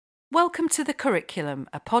Welcome to The Curriculum,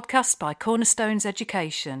 a podcast by Cornerstones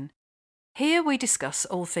Education. Here we discuss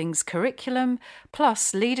all things curriculum,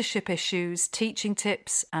 plus leadership issues, teaching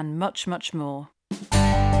tips, and much, much more.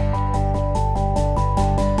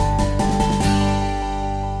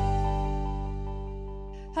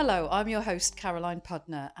 Hello, I'm your host Caroline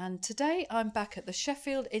Pudner, and today I'm back at the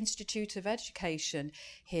Sheffield Institute of Education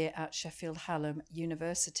here at Sheffield Hallam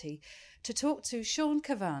University to talk to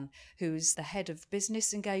Cavan, who's the head of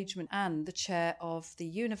business engagement and the chair of the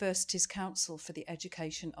university's Council for the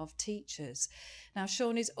Education of Teachers. Now,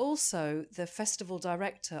 Sean is also the festival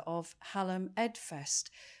director of Hallam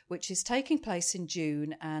EdFest, which is taking place in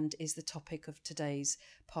June and is the topic of today's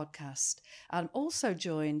podcast. I'm also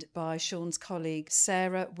joined by Sean's colleague,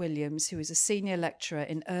 Sarah Williams, who is a senior lecturer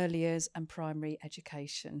in early years and primary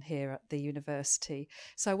education here at the university.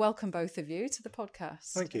 So welcome both of you to the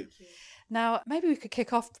podcast. Thank you. Now, maybe we could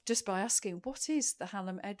kick off just by asking, what is the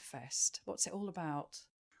Hallam EdFest? What's it all about?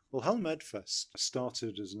 Well, Hallam EdFest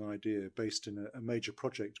started as an idea based in a major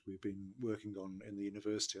project we've been working on in the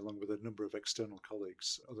university, along with a number of external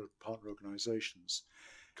colleagues, other partner organisations,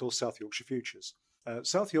 called South Yorkshire Futures.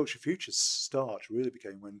 South Yorkshire Futures start really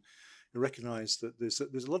became when we recognised that there's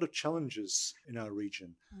a lot of challenges in our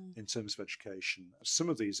region in terms of education. Some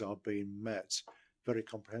of these are being met very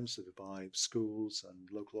comprehensively by schools and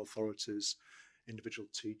local authorities, individual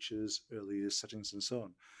teachers, early years settings and so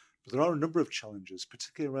on. But there are a number of challenges,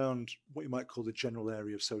 particularly around what you might call the general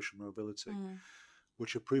area of social mobility,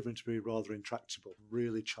 which have proven to be rather intractable,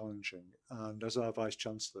 really challenging. And as our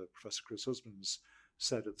Vice-Chancellor, Professor Chris Husbands,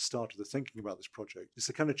 said at the start of the thinking about this project, it's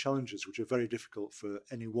the kind of challenges which are very difficult for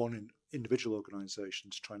any one individual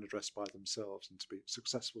organisation to try and address by themselves and to be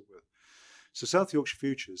successful with. So South Yorkshire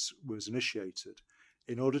Futures was initiated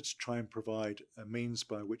in order to try and provide a means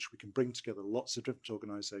by which we can bring together lots of different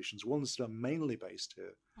organisations, ones that are mainly based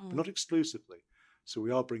here, but not exclusively. So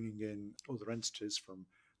we are bringing in other entities from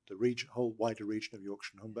the whole wider region of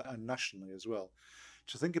Yorkshire and Humber and nationally as well,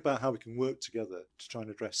 to think about how we can work together to try and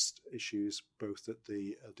address issues both at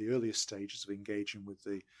the earliest stages of engaging with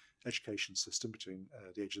the education system between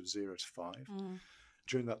the ages of 0 to 5,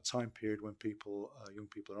 during that time period when young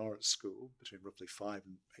people are at school, between roughly 5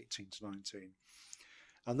 and 18 to 19,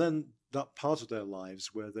 and then that part of their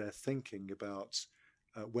lives where they're thinking about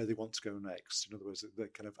where they want to go next. In other words, their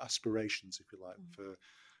kind of aspirations, if you like, for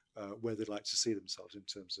where they'd like to see themselves in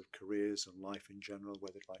terms of careers and life in general,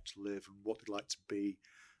 where they'd like to live and what they'd like to be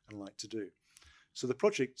and like to do. So the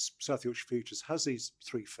project, South Yorkshire Futures, has these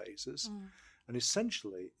 3 phases. And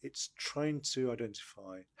essentially, it's trying to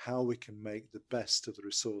identify how we can make the best of the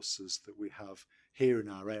resources that we have here in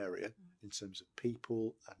our area in terms of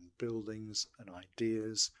people and buildings and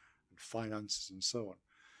ideas and finances and so on.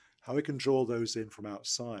 How we can draw those in from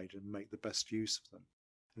outside and make the best use of them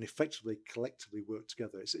and effectively, collectively work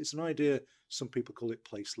together. It's an idea, some people call it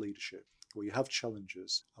place leadership, where you have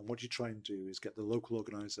challenges, and what you try and do is get the local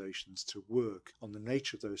organisations to work on the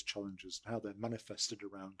nature of those challenges and how they're manifested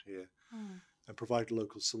around here and provide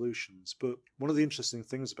local solutions. But one of the interesting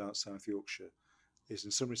things about South Yorkshire is,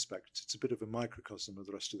 in some respects, it's a bit of a microcosm of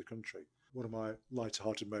the rest of the country. One of my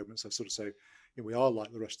lighter-hearted moments, I sort of say, we are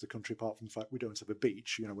like the rest of the country, apart from the fact we don't have a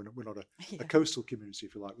beach. We're not a coastal community,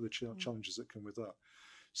 if you like, with the challenges that come with that.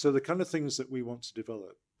 So the kind of things that we want to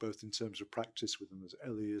develop, both in terms of practice within the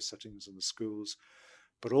early years settings and the schools,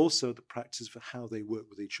 but also the practice for how they work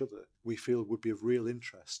with each other, we feel would be of real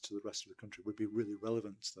interest to the rest of the country, would be really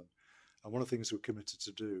relevant to them. And one of the things we're committed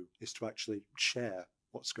to do is to actually share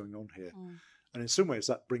what's going on here. And in some ways,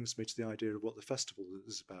 that brings me to the idea of what the festival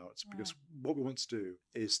is about, because what we want to do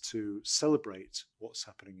is to celebrate what's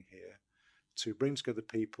happening here, to bring together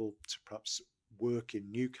people to perhaps work in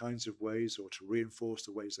new kinds of ways or to reinforce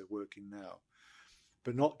the ways they're working now,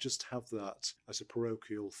 but not just have that as a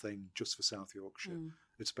parochial thing just for South Yorkshire.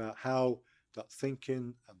 It's about how that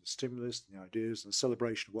thinking and the stimulus and the ideas and the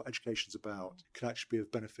celebration of what education's about can actually be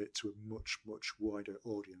of benefit to a much, much wider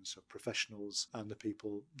audience of professionals and the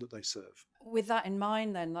people that they serve. With that in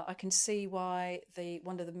mind, then, I can see why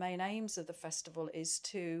one of the main aims of the festival is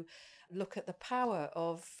to look at the power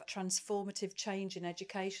of transformative change in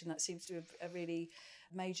education. That seems to be a really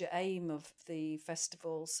major aim of the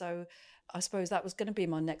festival. So I suppose that was going to be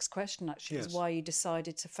my next question, actually, is why you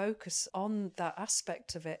decided to focus on that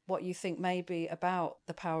aspect of it, what you think maybe about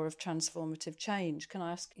the power of transformative change. Can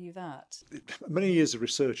I ask you that? Many years of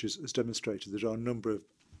research has demonstrated there are a number of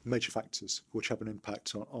major factors which have an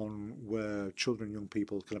impact on where children and young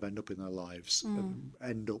people kind of end up in their lives, and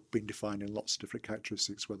end up being defined in lots of different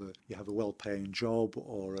characteristics, whether you have a well-paying job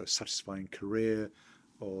or a satisfying career,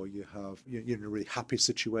 or you're in a really happy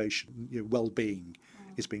situation, well-being.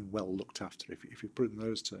 is being well looked after, if you put it in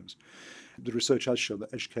those terms. The research has shown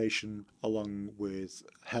that education, along with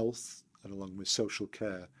health and along with social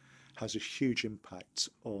care, has a huge impact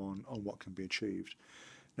on what can be achieved.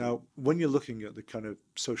 Now, when you're looking at the kind of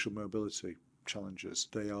social mobility challenges,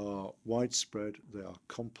 they are widespread, they are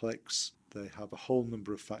complex, they have a whole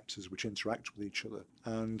number of factors which interact with each other.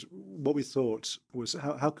 And what we thought was,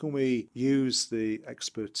 how can we use the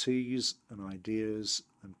expertise and ideas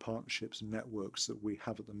and partnerships and networks that we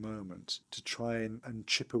have at the moment to try and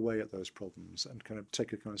chip away at those problems and kind of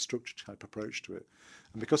take a kind of structured type approach to it.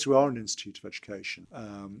 And because we are an institute of education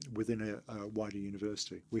within a wider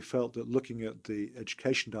university, we felt that looking at the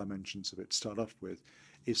education dimensions of it to start off with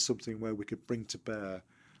is something where we could bring to bear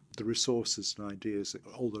the resources and ideas,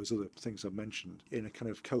 all those other things I mentioned, in a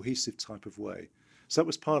kind of cohesive type of way. So that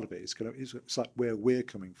was part of it. It's like where we're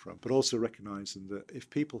coming from, but also recognising that if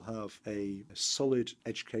people have a solid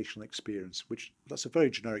educational experience, which that's a very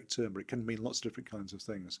generic term, but it can mean lots of different kinds of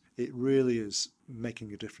things, it really is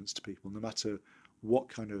making a difference to people, no matter what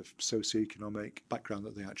kind of socioeconomic background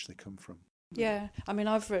that they actually come from. Yeah, I mean,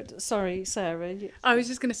 I've read, sorry, Sarah. I was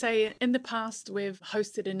just going to say, in the past, we've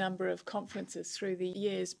hosted a number of conferences through the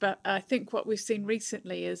years, but I think what we've seen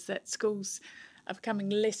recently is that schools are becoming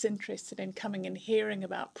less interested in coming and hearing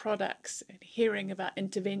about products and hearing about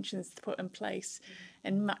interventions to put in place,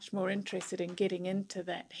 and much more interested in getting into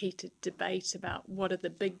that heated debate about what are the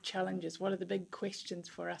big challenges, what are the big questions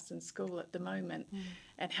for us in school at the moment,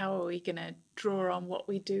 and how are we going to draw on what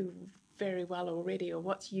we do very well already or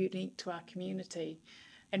what's unique to our community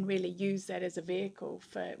and really use that as a vehicle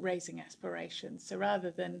for raising aspirations. So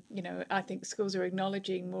rather than, I think schools are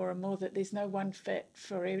acknowledging more and more that there's no one fit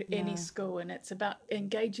for any school, and it's about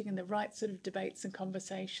engaging in the right sort of debates and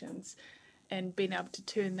conversations and being able to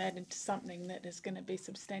turn that into something that is going to be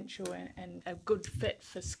substantial and a good fit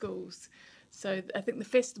for schools. So I think the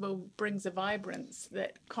festival brings a vibrance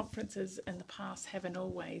that conferences in the past haven't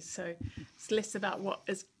always. So it's less about what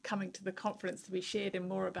is coming to the conference to be shared and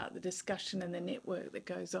more about the discussion and the network that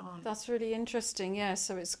goes on. That's really interesting, yeah.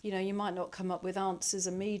 So it's, you might not come up with answers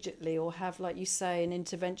immediately or have, like you say, an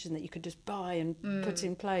intervention that you could just buy and put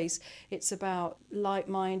in place. It's about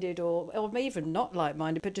like-minded or even not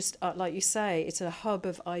like-minded, but just, like you say, it's a hub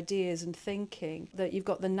of ideas and thinking, that you've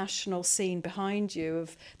got the national scene behind you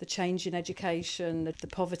of the change in education, the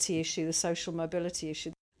poverty issue, the social mobility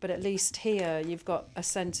issue. But at least here you've got a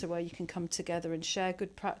centre where you can come together and share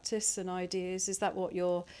good practice and ideas. Is that what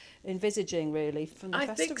you're envisaging, really, from the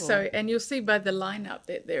festival? I think so. And you'll see by the lineup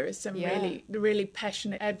that there are some really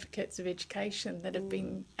passionate advocates of education that have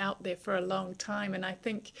been out there for a long time. And I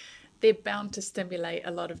think they're bound to stimulate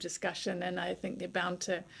a lot of discussion, and I think they're bound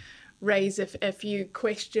to raise a few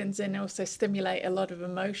questions and also stimulate a lot of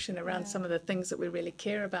emotion around some of the things that we really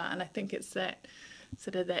care about. And I think it's that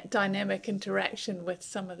sort of that dynamic interaction with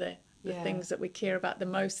some of the things that we care about the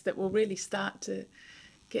most that will really start to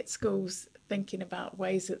get schools thinking about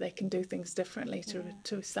ways that they can do things differently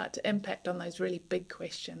to start to impact on those really big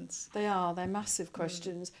questions. They're massive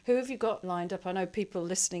questions. Who have you got lined up? I know people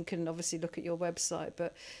listening can obviously look at your website,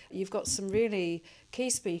 but you've got some really key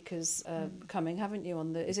speakers coming, haven't you,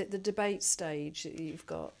 is it the debate stage that you've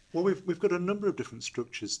got? Well, we've got a number of different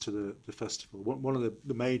structures to the festival. One of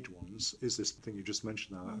the major ones is this thing you just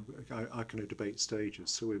mentioned now, our kind of debate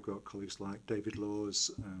stages. So we've got colleagues like David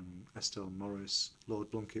Laws, Estelle Morris,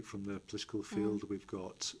 Lord Blunkett from the political field. We've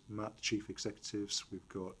got Matt, Chief Executives. We've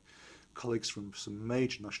got colleagues from some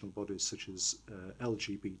major national bodies such as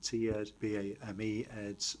LGBT Ed, BAME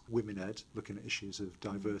Ed, Women Ed, looking at issues of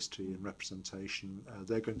diversity and representation.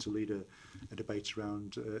 They're going to lead a debate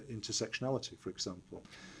around intersectionality, for example.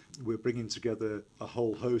 We're bringing together a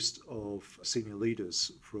whole host of senior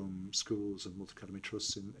leaders from schools and multi-academy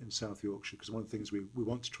trusts in South Yorkshire, because one of the things we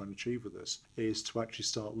want to try and achieve with this is to actually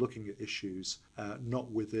start looking at issues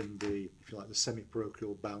not within the, if you like, the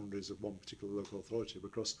semi-parochial boundaries of one particular local authority, but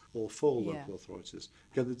across all four local authorities.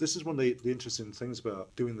 Again, this is one of the interesting things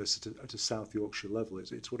about doing this at a South Yorkshire level.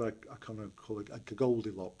 It's what I kind of call a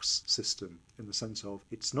Goldilocks system, in the sense of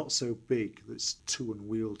it's not so big that it's too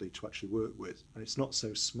unwieldy to actually work with, and it's not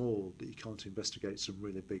so small that you can't investigate some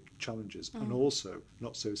really big challenges, and also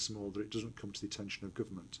not so small that it doesn't come to the attention of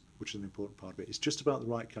government, which is an important part of it. It's just about the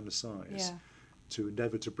right kind of size to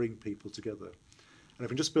endeavour to bring people together. And if I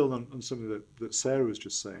can just build on something that Sarah was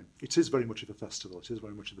just saying, it is very much of a festival, it is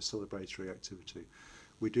very much of a celebratory activity.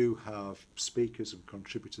 We do have speakers and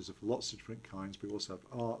contributors of lots of different kinds. We also have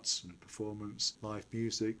arts and performance, live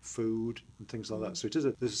music, food and things like that. So there's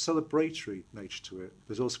a celebratory nature to it.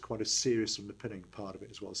 There's also quite a serious underpinning part of it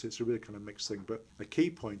as well. So it's a really kind of mixed thing. But a key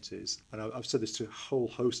point is, and I've said this to a whole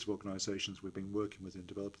host of organisations we've been working with in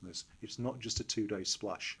developing this, it's not just a 2-day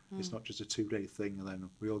splash. It's not just a 2-day thing and then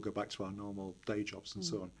we all go back to our normal day jobs and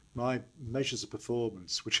so on. My measures of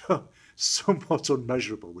performance, which are somewhat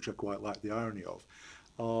unmeasurable, which I quite like the irony of,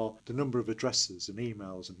 are the number of addresses and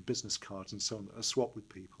emails and business cards and so on that are swapped with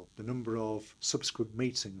people, the number of subsequent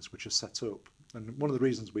meetings which are set up. And one of the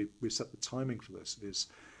reasons we set the timing for this is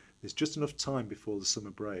there's just enough time before the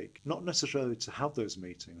summer break, not necessarily to have those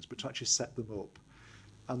meetings, but to actually set them up.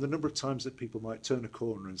 And the number of times that people might turn a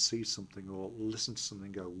corner and see something or listen to something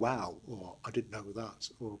and go, wow, or I didn't know that,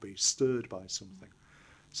 or be stirred by something.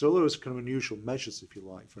 So all those kind of unusual measures, if you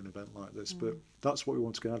like, for an event like this, but that's what we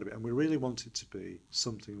want to get out of it. And we really want it to be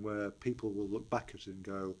something where people will look back at it and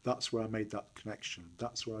go, that's where I made that connection.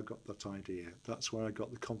 That's where I got that idea. That's where I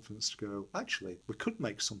got the confidence to go, actually, we could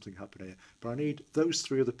make something happen here, but I need those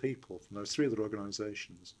 3 other people from those 3 other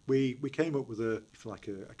organisations. We came up with a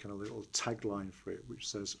kind of little tagline for it, which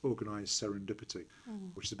says organised serendipity,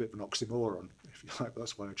 which is a bit of an oxymoron, if you like,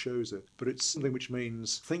 that's why I chose it. But it's something which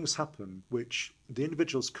means things happen which the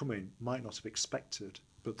individuals coming might not have expected,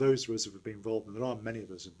 but those of us who have been involved, and there are many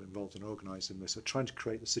of us who have been involved in organising this, are trying to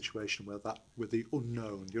create the situation where that, with the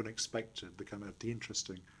unknown, the unexpected, the kind of the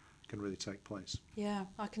interesting, can really take place. Yeah,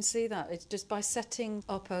 I can see that. It's just by setting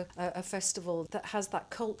up a festival that has that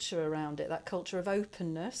culture around it, that culture of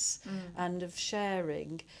openness and of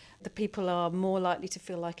sharing, the people are more likely to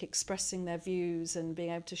feel like expressing their views and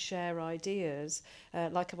being able to share ideas.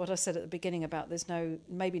 Like what I said at the beginning about there's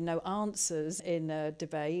maybe no answers in a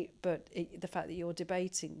debate, but the fact that you're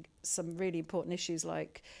debating some really important issues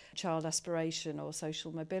like child aspiration or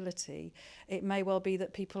social mobility, it may well be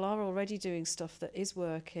that people are already doing stuff that is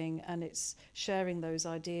working and it's sharing those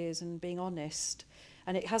ideas and being honest.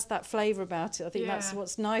 And it has that flavour about it. I think that's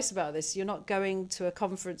what's nice about this. You're not going to a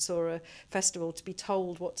conference or a festival to be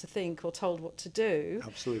told what to think or told what to do.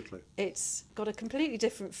 Absolutely. It's got a completely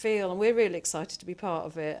different feel and we're really excited to be part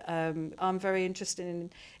of it. I'm very interested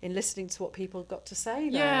in listening to what people got to say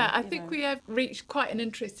there. Yeah, I think we have reached quite an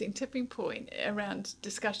interesting tipping point around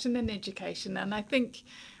discussion in education. And I think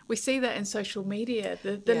we see that in social media,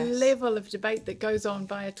 the level of debate that goes on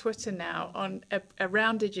via Twitter now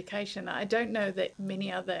around education. I don't know that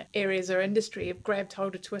many other areas or industry have grabbed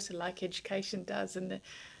hold of Twitter like education does. And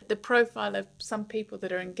the profile of some people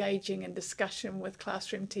that are engaging in discussion with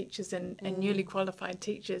classroom teachers and newly qualified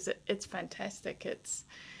teachers, it's fantastic.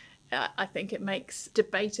 I think it makes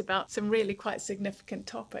debate about some really quite significant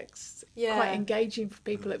topics quite engaging for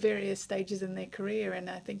people at various stages in their career. And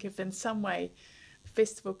I think if in some way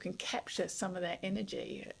festival can capture some of that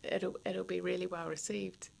energy, it'll be really well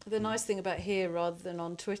received. The nice thing about here rather than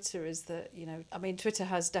on Twitter is that, Twitter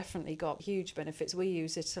has definitely got huge benefits. We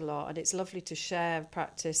use it a lot and it's lovely to share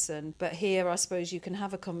practice. But here, I suppose you can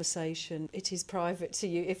have a conversation. It is private to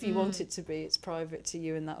you. If you want it to be, it's private to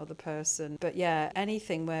you and that other person. But yeah,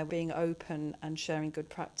 anything where being open and sharing good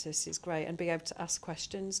practice is great and being able to ask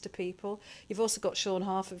questions to people. You've also got Sean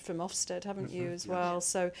Harford from Ofsted, haven't you, as well?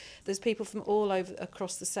 So there's people from all over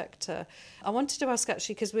across the sector. I wanted to ask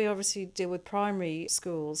actually, because we obviously deal with primary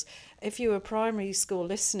schools, if you were a primary school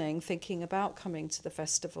listening, thinking about coming to the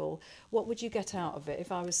festival, what would you get out of it?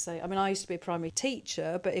 If I was saying, I used to be a primary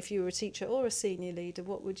teacher, but if you were a teacher or a senior leader,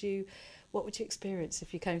 what would you experience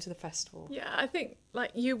if you came to the festival? Yeah, I think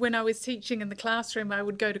like you, when I was teaching in the classroom, I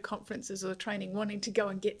would go to conferences or training wanting to go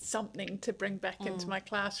and get something to bring back into my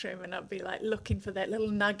classroom, and I'd be like looking for that little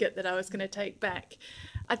nugget that I was going to take back.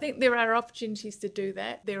 I think there are opportunities to do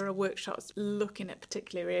that. There are workshops looking at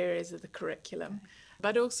particular areas of the curriculum.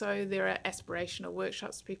 But also there are aspirational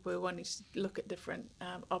workshops, people who are wanting to look at different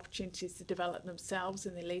opportunities to develop themselves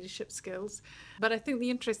and their leadership skills. But I think the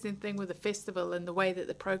interesting thing with the festival and the way that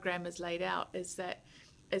the program is laid out is that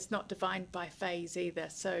it's not defined by phase either.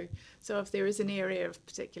 So if there is an area of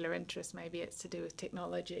particular interest, maybe it's to do with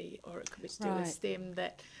technology or it could be to do with STEM,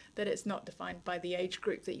 that it's not defined by the age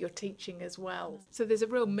group that you're teaching as well. So there's a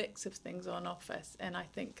real mix of things on offer, and I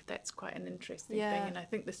think that's quite an interesting thing. And I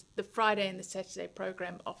think the Friday and the Saturday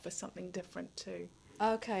program offer something different too.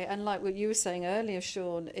 Okay, and like what you were saying earlier,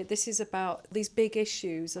 Sean, this is about these big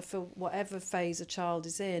issues for whatever phase a child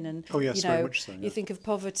is in. And, very much so, you think of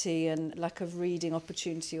poverty and lack of reading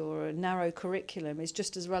opportunity or a narrow curriculum is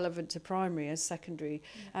just as relevant to primary as secondary.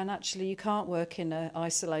 And actually you can't work in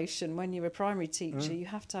isolation. When you're a primary teacher, you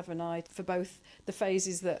have to have an eye for both the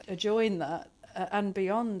phases that adjoin that and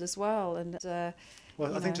beyond as well. And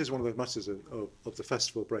Well, I think it is one of the matters of the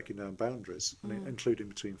festival breaking down boundaries, and including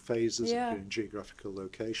between phases, including geographical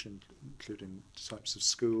location, including types of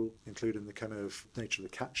school, including the kind of nature of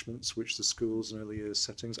the catchments, which the schools and early years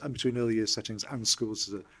settings, and between early years settings and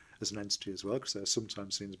schools as an entity as well, because they're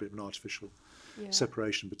sometimes seen as a bit of an artificial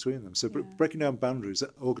separation between them. So breaking down boundaries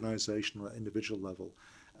at organisational, at individual level,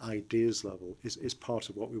 ideas level, is part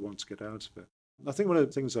of what we want to get out of it. I think one of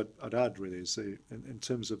the things I'd add really is in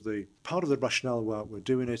terms of the part of the rationale why we're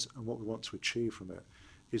doing it and what we want to achieve from it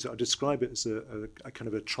is I describe it as a kind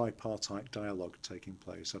of a tripartite dialogue taking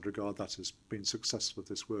place. I'd regard that as being successful if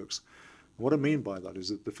this works. And what I mean by that is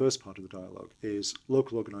that the first part of the dialogue is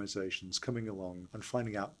local organisations coming along and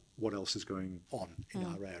finding out what else is going on in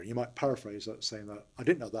our area. You might paraphrase that saying that, I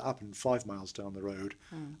didn't know that happened 5 miles down the road.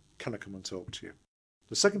 Can I come and talk to you?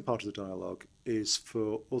 The second part of the dialogue is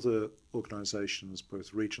for other organisations,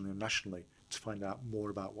 both regionally and nationally, to find out more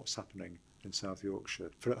about what's happening in South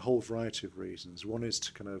Yorkshire for a whole variety of reasons. One is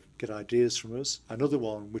to kind of get ideas from us. Another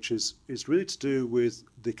one, which is really to do with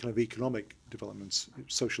the kind of economic developments,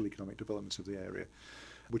 social economic developments of the area,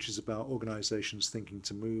 which is about organisations thinking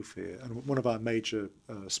to move here. And one of our major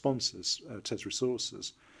sponsors, TES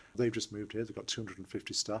Resources, they've just moved here. They've got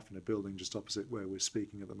 250 staff in a building just opposite where we're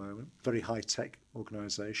speaking at the moment. Very high-tech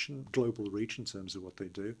organisation, global reach in terms of what they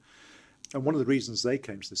do. And one of the reasons they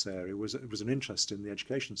came to this area was it was an interest in the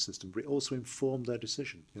education system, but it also informed their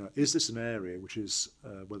decision. Is this an area which is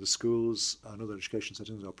where the schools and other education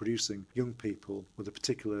settings are producing young people with a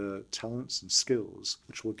particular talents and skills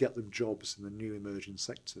which will get them jobs in the new emerging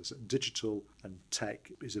sectors? Digital and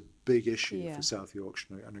tech is a big issue for South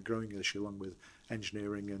Yorkshire and a growing issue along with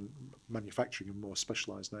engineering and manufacturing and more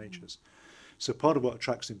specialised natures. So part of what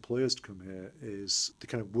attracts employers to come here is the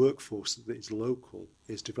kind of workforce that is local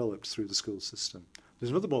is developed through the school system.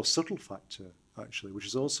 There's another more subtle factor, actually, which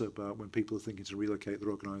is also about when people are thinking to relocate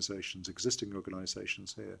their organisations, existing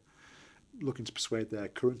organisations here, looking to persuade their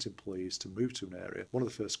current employees to move to an area. One of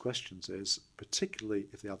the first questions is, particularly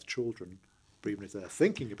if they have children, or even if they're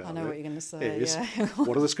thinking about it, I know what you're going to say, is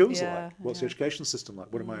what are the schools like? What's the education system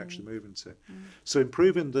like? What am I actually moving to? So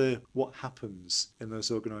improving what happens in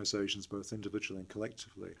those organisations, both individually and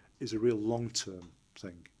collectively, is a real long-term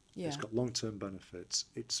thing. It's got long-term benefits.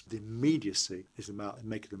 It's the immediacy is about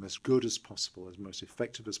making them as good as possible, as most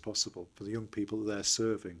effective as possible for the young people that they're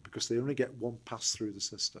serving, because they only get one pass through the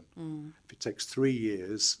system. If it takes 3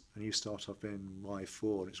 years and you start off in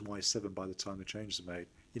Y4 and it's Y7 by the time the changes are made,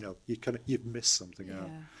 you've missed something out.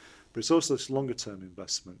 But it's also this longer term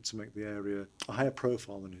investment to make the area a higher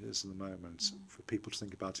profile than it is at the moment for people to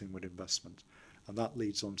think about inward investment. And that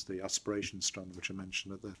leads on to the aspirations strand, which I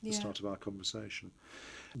mentioned at the start of our conversation.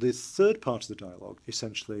 The third part of the dialogue,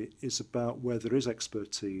 essentially, is about where there is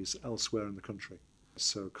expertise elsewhere in the country.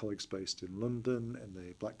 So colleagues based in London, in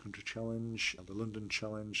the Black Country Challenge, and the London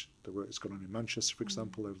Challenge, the work that's gone on in Manchester, for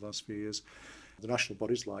example, over the last few years. The national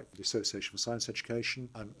bodies like the Association for Science Education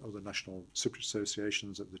and other national suffrage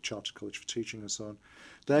associations at the Chartered College for Teaching and so on,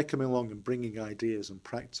 they're coming along and bringing ideas and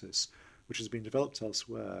practice which has been developed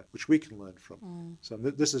elsewhere, which we can learn from. So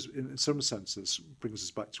this is, in some senses, brings us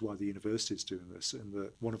back to why the university is doing this, in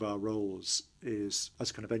that one of our roles is,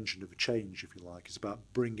 as a kind of engine of a change, if you like, is about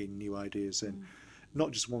bringing new ideas in,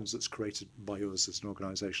 not just ones that's created by us as an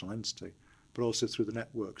organisational entity, but also through the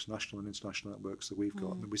networks, national and international networks that we've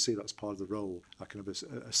got. And we see that's part of the role, a kind of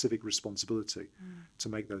a civic responsibility to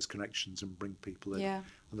make those connections and bring people in.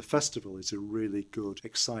 And the festival is a really good,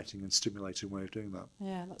 exciting and stimulating way of doing that.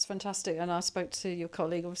 Yeah, that's fantastic. And I spoke to your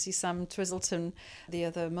colleague, obviously Sam Twizzleton, the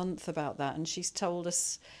other month about that, and she's told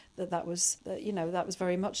us that was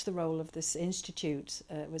very much the role of this institute.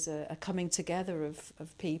 It was a coming together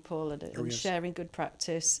of people and sharing good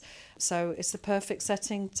practice. So it's the perfect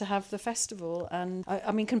setting to have the festival. And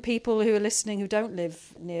I mean, can people who are listening who don't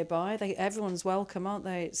live nearby, everyone's welcome, aren't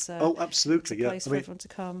they? It's absolutely, it's a place for everyone to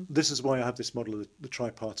come. This is why I have this model of the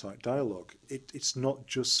tripartite dialogue. It's not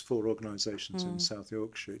just for organisations in South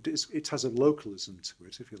Yorkshire. It has a localism to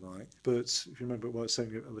it, if you like. But if you remember what I was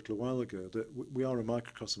saying a little while ago, that we are a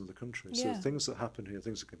microcosm of the country. So things that happen here,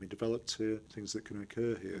 things that can be developed here, things that can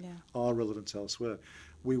occur here are relevant elsewhere.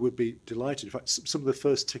 We would be delighted. In fact, some of the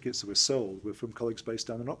first tickets that were sold were from colleagues based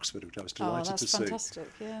down in Oxford, which I was delighted to see. Oh, that's fantastic,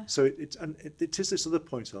 yeah. So it is this other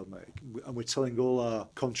point I'll make, and we're telling all our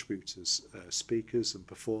contributors, speakers and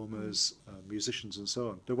performers, musicians and so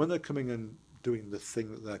on, that when they're coming and doing the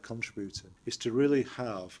thing that they're contributing, is to really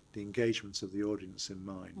have the engagement of the audience in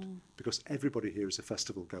mind, because everybody here is a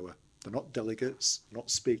festival goer. They're not delegates,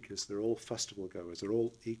 not speakers, they're all festival goers, they're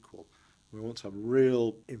all equal. We want to have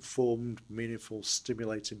real, informed, meaningful,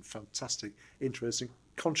 stimulating, fantastic, interesting,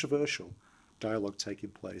 controversial, dialogue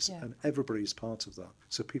taking place, and everybody's part of that.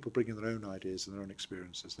 So people bringing their own ideas and their own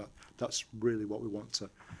experiences. That's really what we want to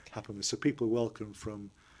happen with. So people are welcome from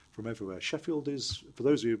everywhere. Sheffield is, for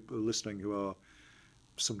those of you who are listening who are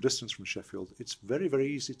some distance from Sheffield, it's very, very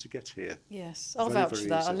easy to get here. Yes, I'll vouch for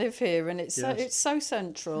that. I live here, and it's so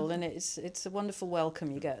central, and it's a wonderful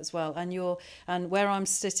welcome you get as well. And where I'm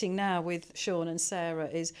sitting now with Sean and Sarah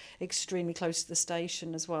is extremely close to the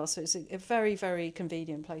station as well. So it's a very, very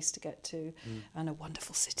convenient place to get to, and a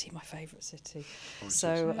wonderful city, my favourite city.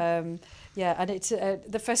 So and it's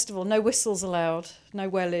the festival. No whistles allowed,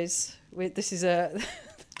 no wellies. This is a.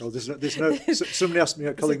 Oh, there's no. Somebody asked me,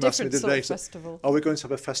 a colleague asked me the other day, are we going to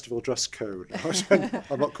have a festival dress code?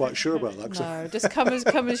 I'm not quite sure about that. No, just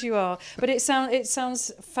come as you are. But it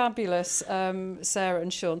sounds fabulous, Sarah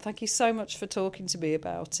and Sean. Thank you so much for talking to me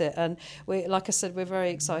about it. And like I said, we're very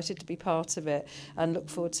excited to be part of it, and look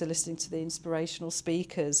forward to listening to the inspirational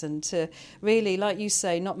speakers, and to really, like you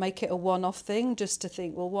say, not make it a one-off thing. Just to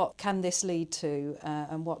think, well, what can this lead to,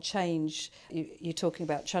 and what change? You're talking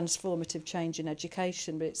about transformative change in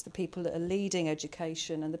education, but it's the people that are leading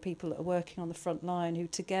education and the people that are working on the front line who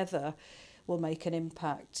together will make an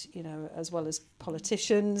impact, as well as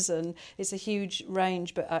politicians. And it's a huge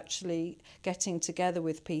range, but actually getting together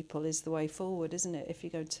with people is the way forward, isn't it, if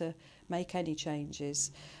you're going to make any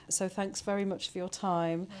changes. So thanks very much for your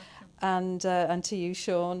time. And to you,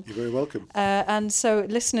 Sean. You're very welcome. And so,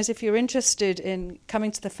 listeners, if you're interested in coming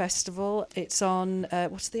to the festival, it's on,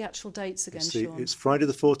 what's the actual dates again, Sean? It's Friday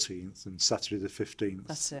the 14th and Saturday the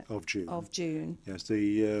 15th of June. Of June. Yes,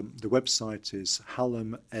 the website is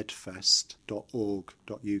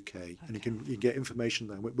hallamedfest.org.uk, and you can get information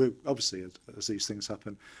there. We're obviously, as these things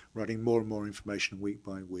happen, we're adding more and more information week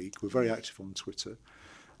by week. We're very active on Twitter.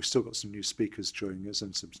 We've still got some new speakers joining us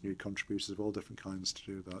and some new contributors of all different kinds to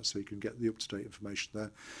do that, so you can get the up-to-date information there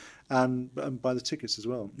and buy the tickets as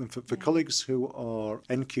well. And for colleagues who are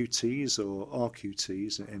NQTs or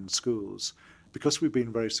RQTs in schools, because we've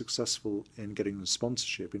been very successful in getting the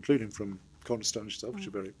sponsorship, including from Cornerstone itself, which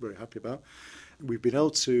we're very, very happy about, we've been able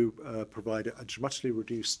to provide a dramatically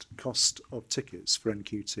reduced cost of tickets for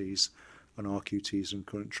NQTs and RQTs and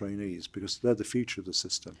current trainees, because they're the future of the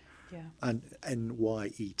system. Yeah. And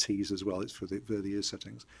NYETs as well, it's for the early year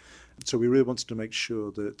settings. So we really wanted to make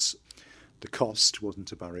sure that the cost wasn't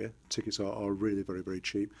a barrier. Tickets are really very, very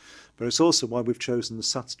cheap. But it's also why we've chosen the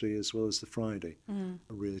Saturday as well as the Friday,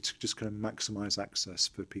 really to just kind of maximise access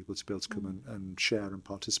for people to be able to come and share and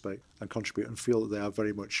participate and contribute and feel that they are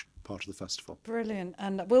very much part of the festival. Brilliant.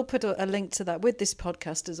 And we'll put a link to that with this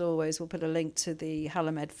podcast, as always. We'll put a link to the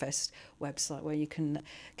Hallam EdFest website where you can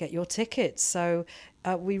get your tickets. So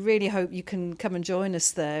we really hope you can come and join us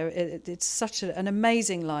there. It's such an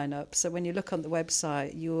amazing lineup. So when you look on the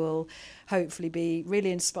website, you will hopefully be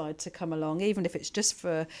really inspired to come along, even if it's just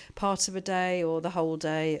for part of a day or the whole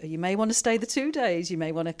day. You may want to stay the 2 days. You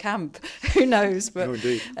may want to camp. Who knows? But no,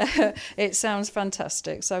 indeed. It sounds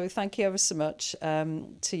fantastic. So thank you ever so much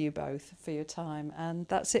to you both for your time. And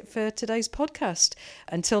that's it for today's podcast.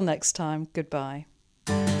 Until next time, goodbye.